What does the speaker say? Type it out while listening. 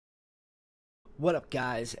What up,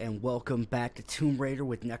 guys, and welcome back to Tomb Raider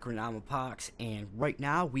with Necronomicon. And right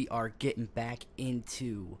now we are getting back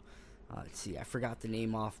into let's see, I forgot the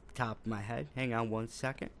name off the top of my head. Hang on one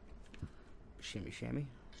second. Shimmy shammy.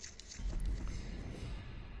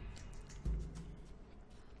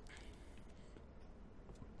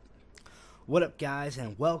 What up, guys,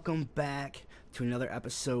 and welcome back to another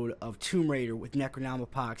episode of Tomb Raider with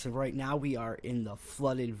Necronomicon. And right now we are in the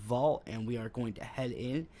flooded vault, and we are going to head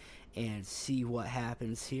in and see what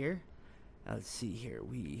happens here. Let's see here.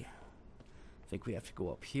 I think we have to go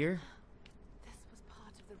up here. This was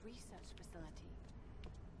part of the research facility.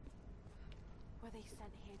 Were they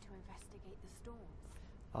sent here to investigate the storms?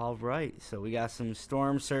 Alright, so we got some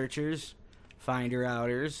storm searchers, finder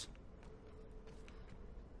outers.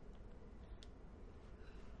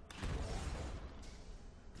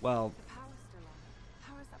 Well, The power's still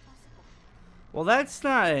on. How is that possible? well, that's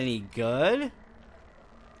not any good.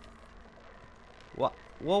 What?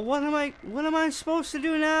 Well, what am I supposed to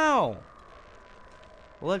do now?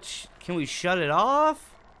 Well, can we shut it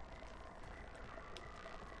off?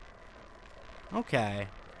 Okay.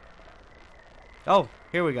 Oh,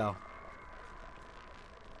 here we go.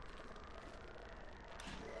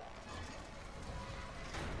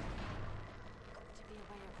 Got to be a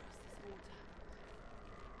way across this water.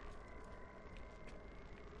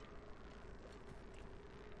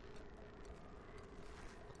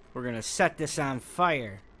 We're gonna set this on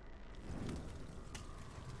fire.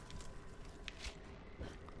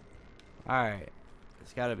 Alright.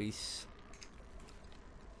 It's gotta be...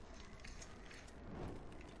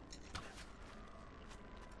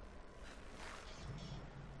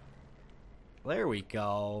 There we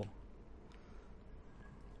go.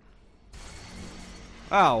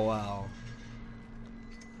 Oh, well.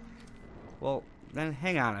 Well, then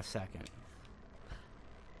hang on a second.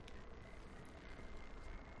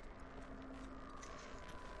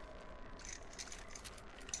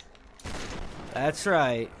 That's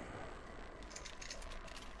right.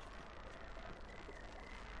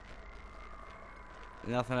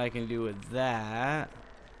 Nothing I can do with that.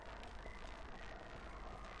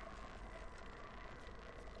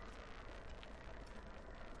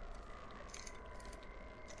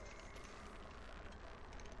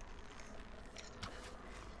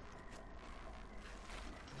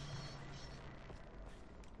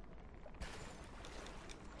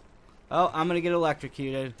 Oh, I'm gonna get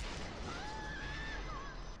electrocuted.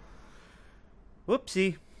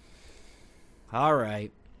 Whoopsie.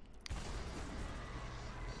 Alright.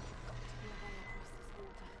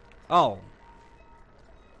 Oh.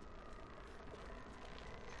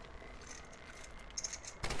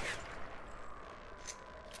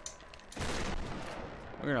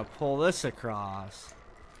 We're gonna pull this across.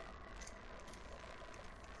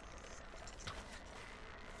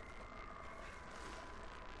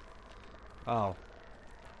 Oh.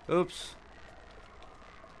 Oops.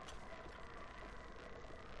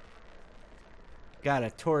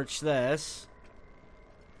 Gotta torch this.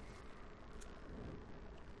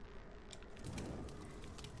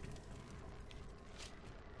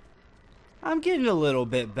 I'm getting a little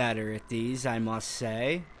bit better at these, I must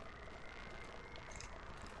say.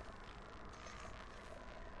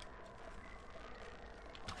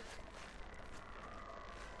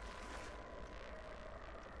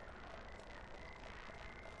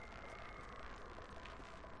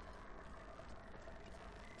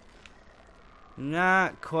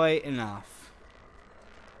 Not quite enough.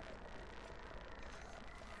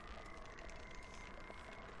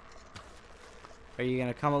 Are you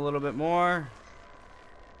gonna come a little bit more?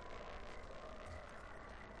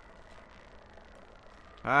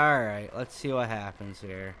 Alright, let's see what happens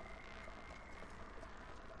here.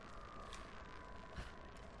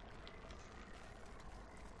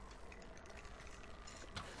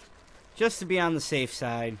 Just to be on the safe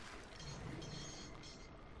side.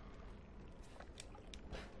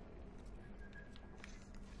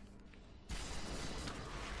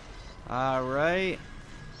 Alright.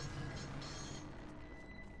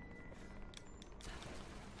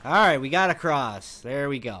 Alright, we got across. There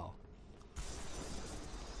we go.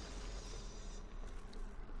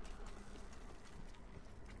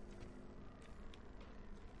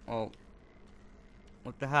 Oh.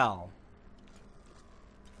 What the hell?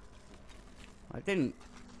 I didn't...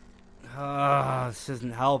 this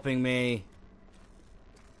isn't helping me.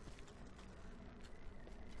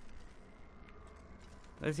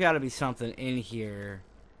 There's got to be something in here.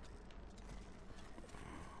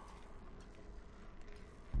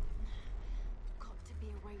 Got to be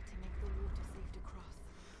a way to make the water safe to cross.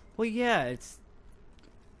 Well, yeah, it's...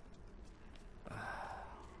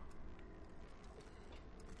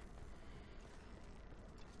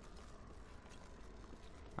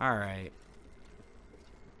 Alright.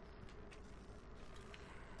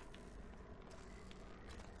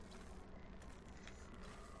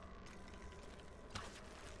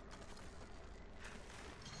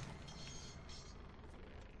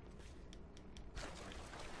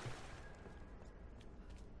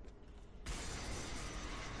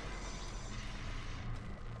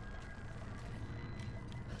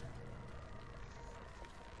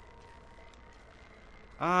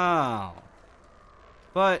 Oh.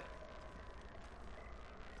 But...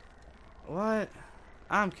 what?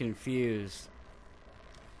 I'm confused.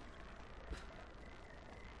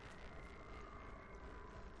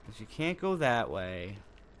 Because you can't go that way.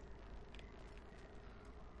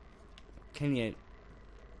 Can you...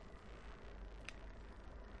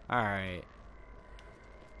 alright.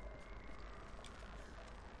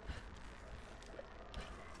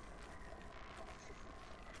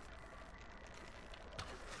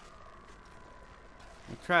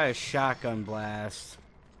 Try a shotgun blast.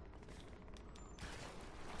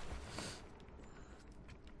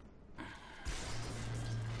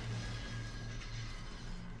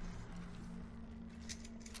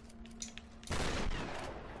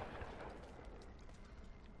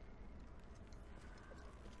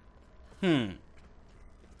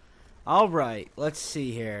 Alright, let's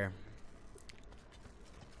see here.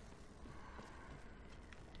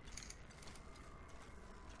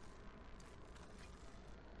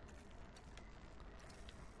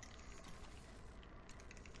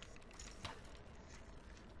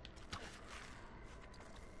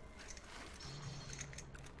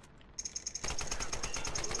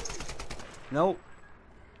 Nope.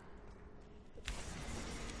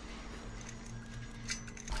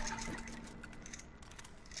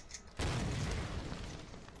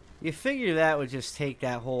 You figure that would just take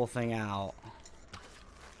that whole thing out.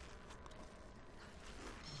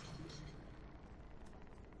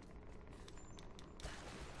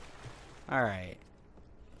 Alright.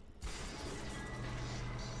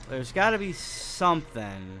 There's gotta be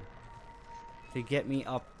something to get me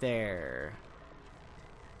up there.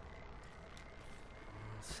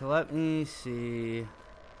 So let me see.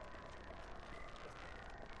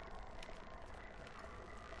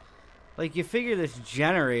 Like, you figure this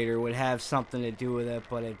generator would have something to do with it,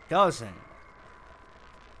 but it doesn't.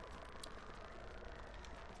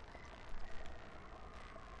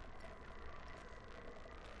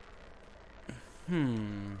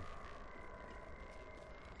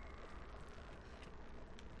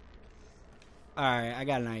 Alright, I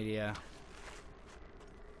got an idea.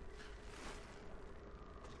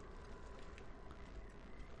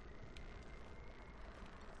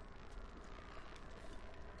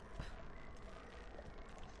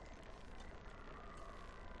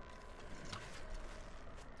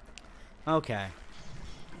 Okay.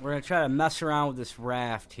 We're gonna try to mess around with this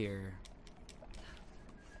raft here.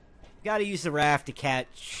 Gotta use the raft to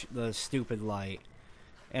catch the stupid light.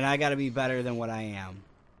 And I gotta be better than what I am.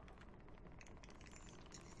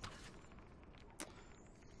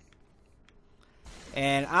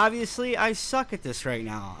 And obviously, I suck at this right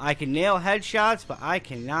now. I can nail headshots, but I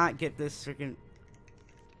cannot get this freaking...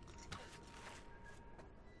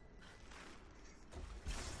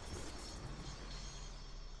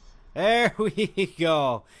 There we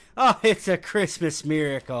go. Oh, it's a Christmas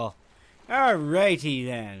miracle. Alrighty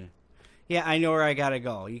then. Yeah, I know where I gotta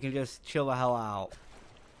go. You can just chill the hell out.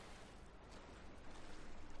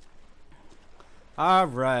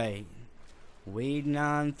 Alright. Wading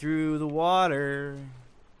on through the water.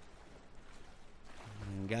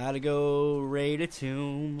 Gotta go raid a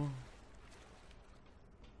tomb.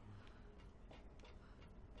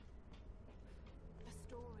 A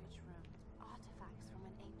storage room. Artifacts from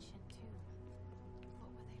an ancient tomb.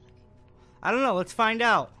 What were they looking for? I don't know. Let's find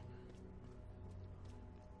out.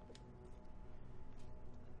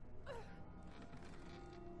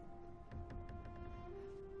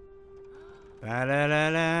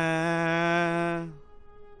 Ba-da-da-da.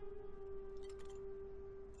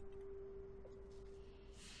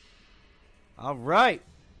 All right.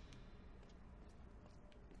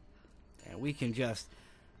 And we can just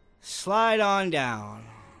slide on down.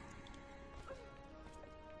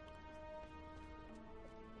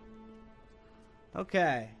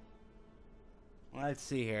 Okay. Let's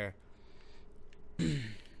see here.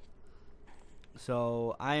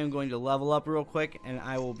 So I am going to level up real quick and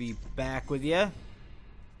I will be back with you.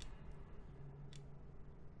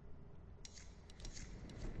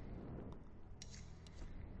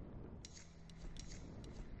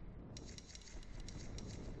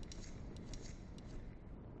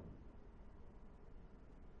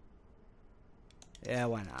 Yeah,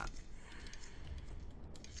 why not?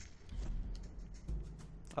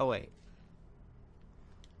 Oh, wait.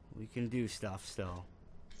 We can do stuff still.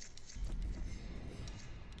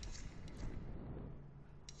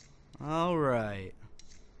 Alright.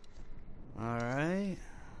 Alright.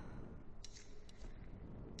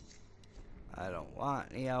 I don't want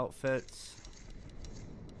any outfits.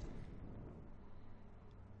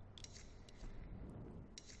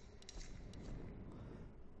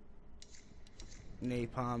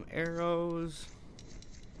 Napalm arrows.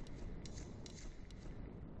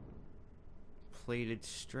 Plated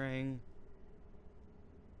string.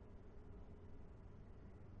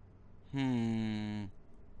 I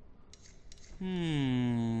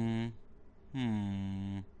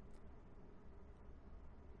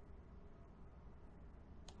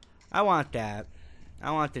want that.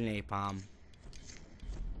 I want the napalm.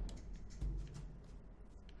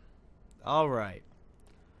 Alright.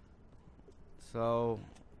 So,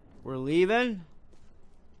 we're leaving.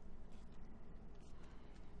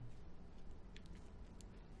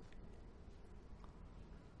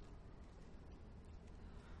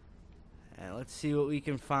 And let's see what we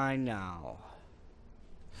can find now.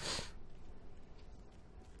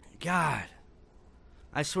 God.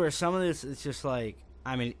 I swear, some of this is just like,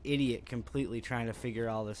 I'm an idiot completely trying to figure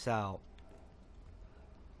all this out.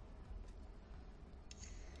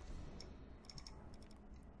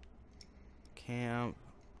 Camp.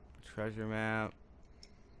 Treasure map.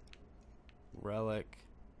 Relic.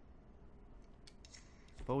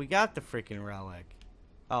 But we got the freaking relic.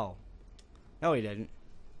 Oh. No, we didn't.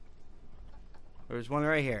 There's one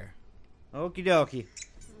right here. Okie dokie.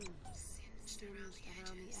 Singed around the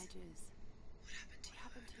edges. What happened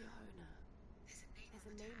to your owner? There's a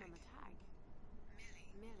name on the tag.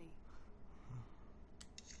 Millie.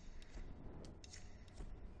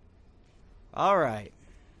 Alright.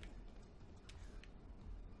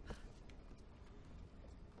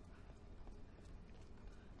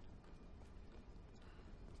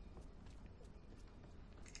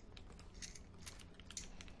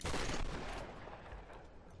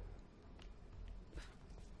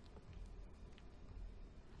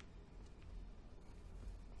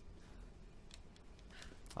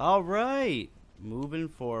 Alright. Moving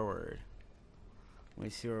forward. Let me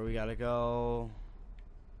see where we gotta go.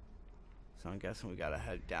 So I'm guessing we gotta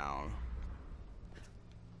head down.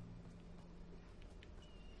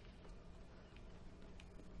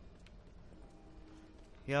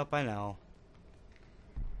 Yep, I know.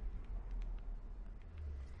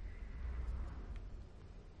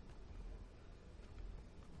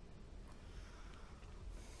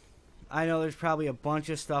 I know there's probably a bunch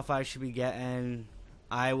of stuff I should be getting.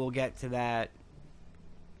 I will get to that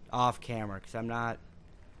off camera because I'm not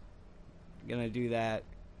gonna do that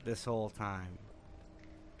this whole time.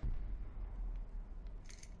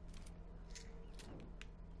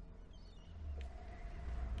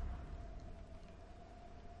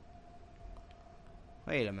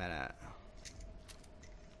 Wait a minute.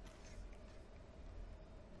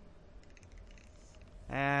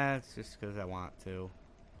 It's just because I want to.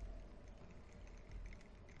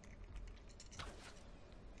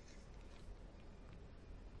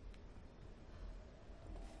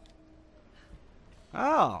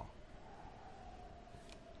 Oh.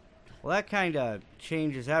 Well, that kind of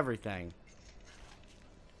changes everything.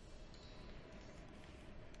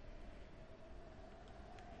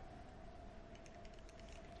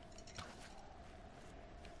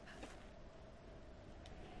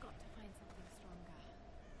 Got to find something stronger.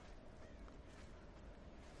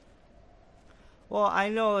 Well, I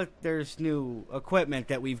know that there's new equipment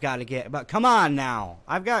that we've got to get, but come on now.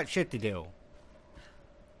 I've got shit to do.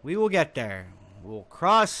 We will get there. We'll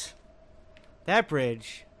cross that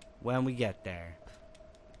bridge when we get there.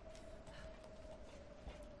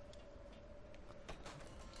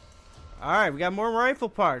 Alright, we got more rifle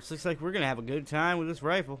parts. Looks like we're going to have a good time with this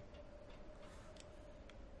rifle.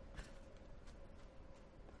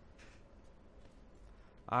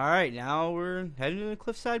 Alright, now we're heading to the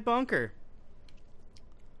cliffside bunker.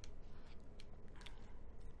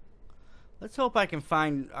 Let's hope I can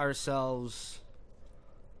find ourselves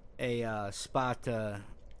a spot to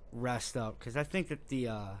rest up, because I think that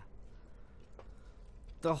the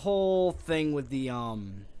whole thing with the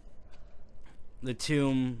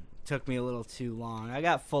tomb took me a little too long. I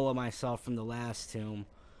got full of myself from the last tomb,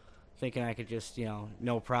 thinking I could just, you know,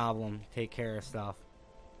 no problem, take care of stuff.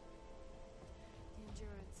 The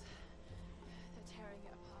endurance. They're tearing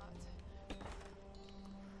it apart.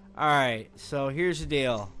 Alright, so here's the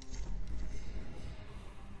deal.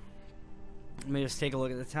 Let me just take a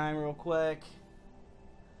look at the time real quick.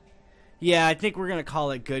 Yeah, I think we're going to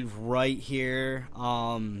call it good right here.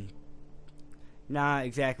 not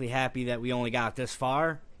exactly happy that we only got this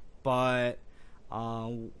far, but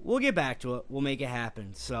we'll get back to it. We'll make it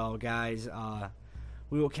happen. So, guys,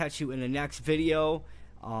 we will catch you in the next video.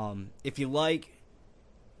 If you're liking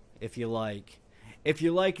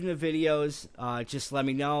the videos, just let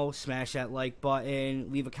me know. Smash that like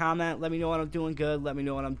button. Leave a comment. Let me know what I'm doing good. Let me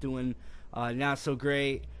know what I'm doing not so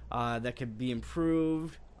great. That could be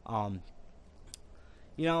improved.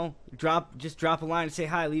 You know, just drop a line and say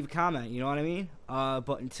hi. Leave a comment. You know what I mean?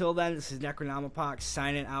 But until then, this is Necronomipox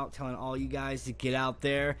signing out, telling all you guys to get out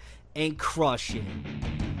there and crush it.